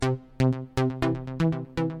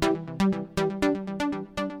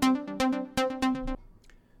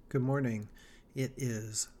morning. It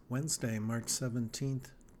is Wednesday, March 17th,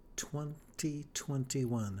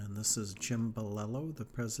 2021, and this is Jim Balello, the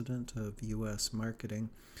president of U.S. Marketing,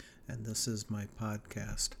 and this is my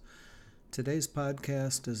podcast. Today's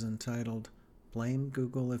podcast is entitled Blame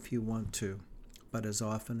Google If You Want To, but as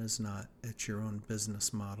often as not, it's your own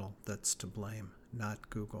business model that's to blame, not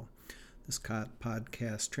Google. This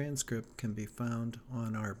podcast transcript can be found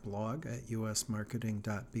on our blog at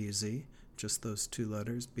usmarketing.bz. Just those two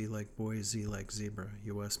letters, B like boy, Z like zebra,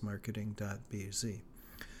 usmarketing.bz.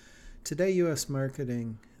 Today, U.S.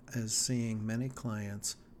 Marketing is seeing many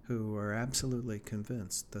clients who are absolutely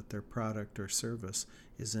convinced that their product or service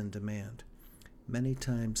is in demand. Many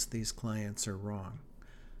times, these clients are wrong.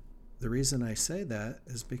 The reason I say that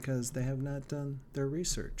is because they have not done their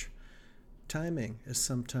research. Timing is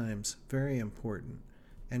sometimes very important.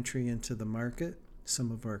 Entry into the market.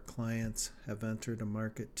 Some of our clients have entered a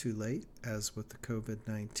market too late, as with the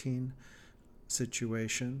COVID-19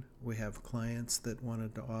 situation. We have clients that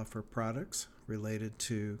wanted to offer products related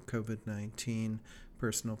to COVID-19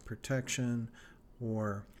 personal protection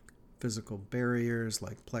or physical barriers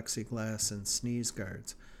like plexiglass and sneeze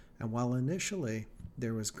guards. And while initially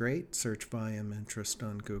there was great search volume interest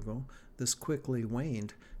on Google, this quickly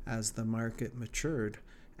waned as the market matured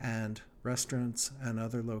and restaurants and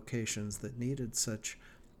other locations that needed such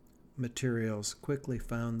materials quickly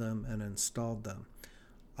found them and installed them.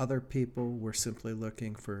 Other people were simply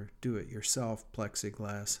looking for do-it-yourself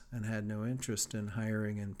plexiglass and had no interest in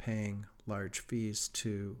hiring and paying large fees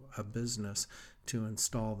to a business to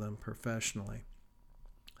install them professionally.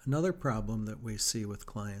 Another problem that we see with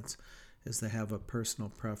clients is they have a personal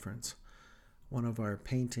preference. One of our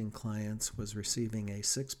painting clients was receiving a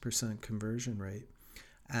 6% conversion rate,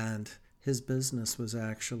 and his business was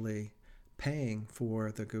actually paying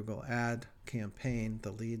for the Google ad campaign.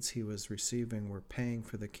 The leads he was receiving were paying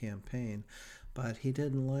for the campaign, but he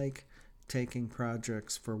didn't like taking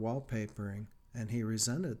projects for wallpapering, and he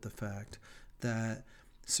resented the fact that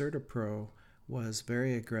CertaPro was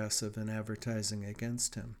very aggressive in advertising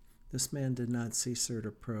against him. This man did not see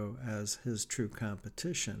CertaPro as his true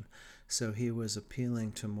competition, so he was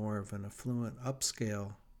appealing to more of an affluent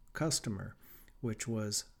upscale customer, which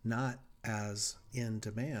was not as in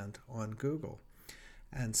demand on Google.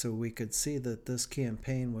 And so we could see that this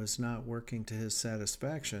campaign was not working to his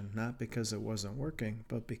satisfaction, not because it wasn't working,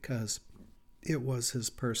 but because it was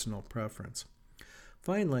his personal preference.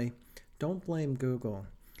 Finally, don't blame Google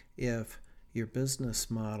if your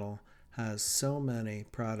business model has so many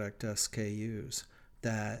product SKUs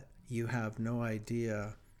that you have no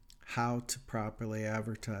idea how to properly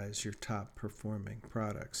advertise your top performing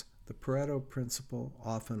products. The Pareto principle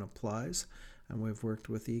often applies, and we've worked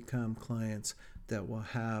with e-com clients that will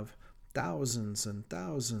have thousands and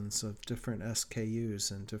thousands of different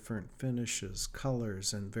SKUs and different finishes,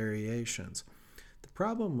 colors, and variations. The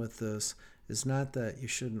problem with this is not that you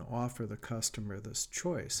shouldn't offer the customer this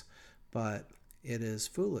choice, but it is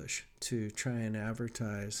foolish to try and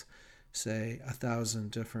advertise, say, 1,000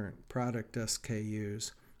 different product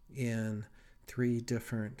SKUs in 3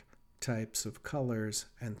 different types of colors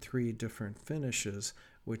and 3 different finishes,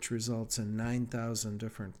 which results in 9,000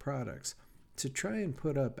 different products. To try and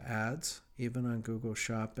put up ads, even on Google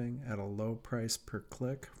Shopping, at a low price per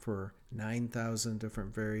click for 9,000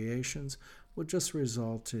 different variations will just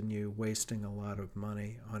result in you wasting a lot of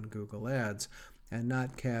money on Google Ads and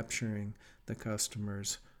not capturing the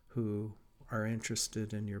customers who are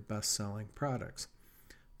interested in your best-selling products.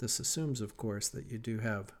 This assumes, of course, that you do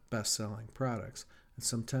have best-selling products. And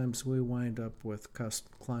sometimes we wind up with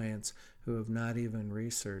clients who have not even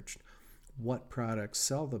researched what products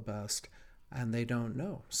sell the best, and they don't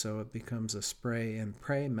know. So it becomes a spray and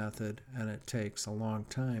pray method, and it takes a long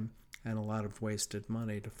time and a lot of wasted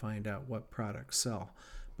money to find out what products sell.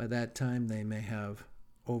 By that time, they may have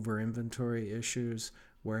over-inventory issues,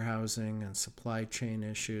 warehousing and supply chain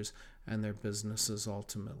issues, and their businesses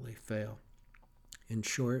ultimately fail. In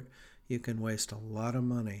short, you can waste a lot of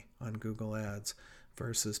money on Google Ads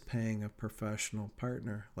versus paying a professional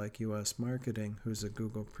partner like U.S. Marketing, who's a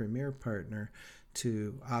Google Premier partner,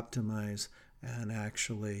 to optimize and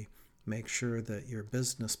actually make sure that your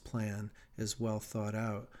business plan is well thought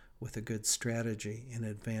out with a good strategy in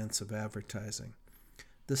advance of advertising.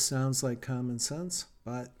 This sounds like common sense,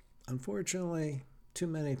 but unfortunately, too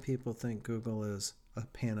many people think Google is a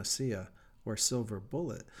panacea or silver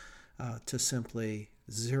bullet to simply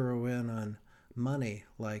zero in on money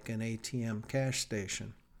like an ATM cash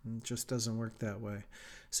station. It just doesn't work that way.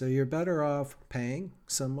 So you're better off paying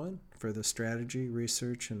someone for the strategy,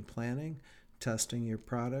 research, and planning, testing your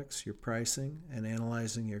products, your pricing, and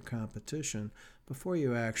analyzing your competition before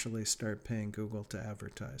you actually start paying Google to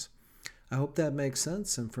advertise. I hope that makes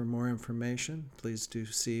sense, and for more information, please do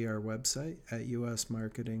see our website at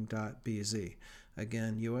usmarketing.bz.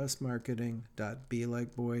 Again, usmarketing.b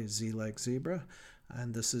like boy, z like zebra.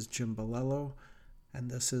 And this is Jim Bolello, and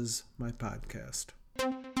this is my podcast.